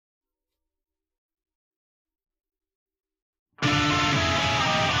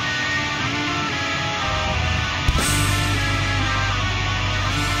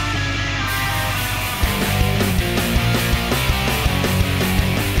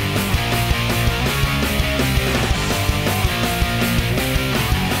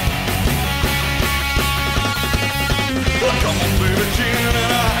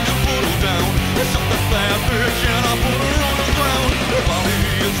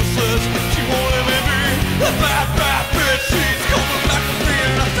useless. She won't let me be the bad, bad bitch. She's coming back to me,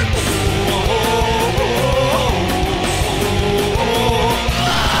 and I say, oh, oh, oh, oh,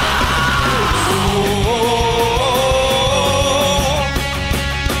 oh, oh.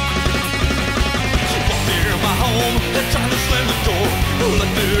 She walked in my home and tried to slam the door. But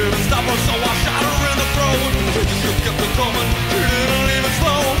didn't stop her, so I shot her in the throat. She just kept it coming, she didn't even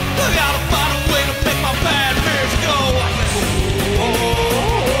slow. I gotta find a way to make my bad bitch go. I said, oh,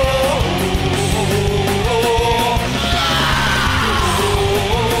 oh,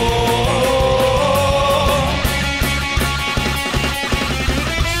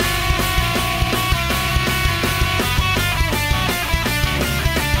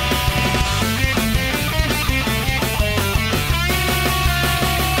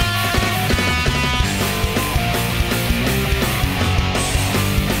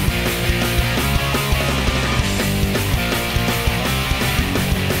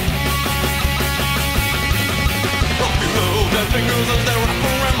 fingers as they wrap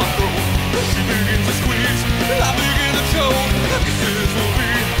around my throat. She begins to squeeze, I begin to choke. I guess this will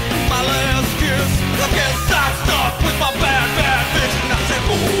be my last kiss. I guess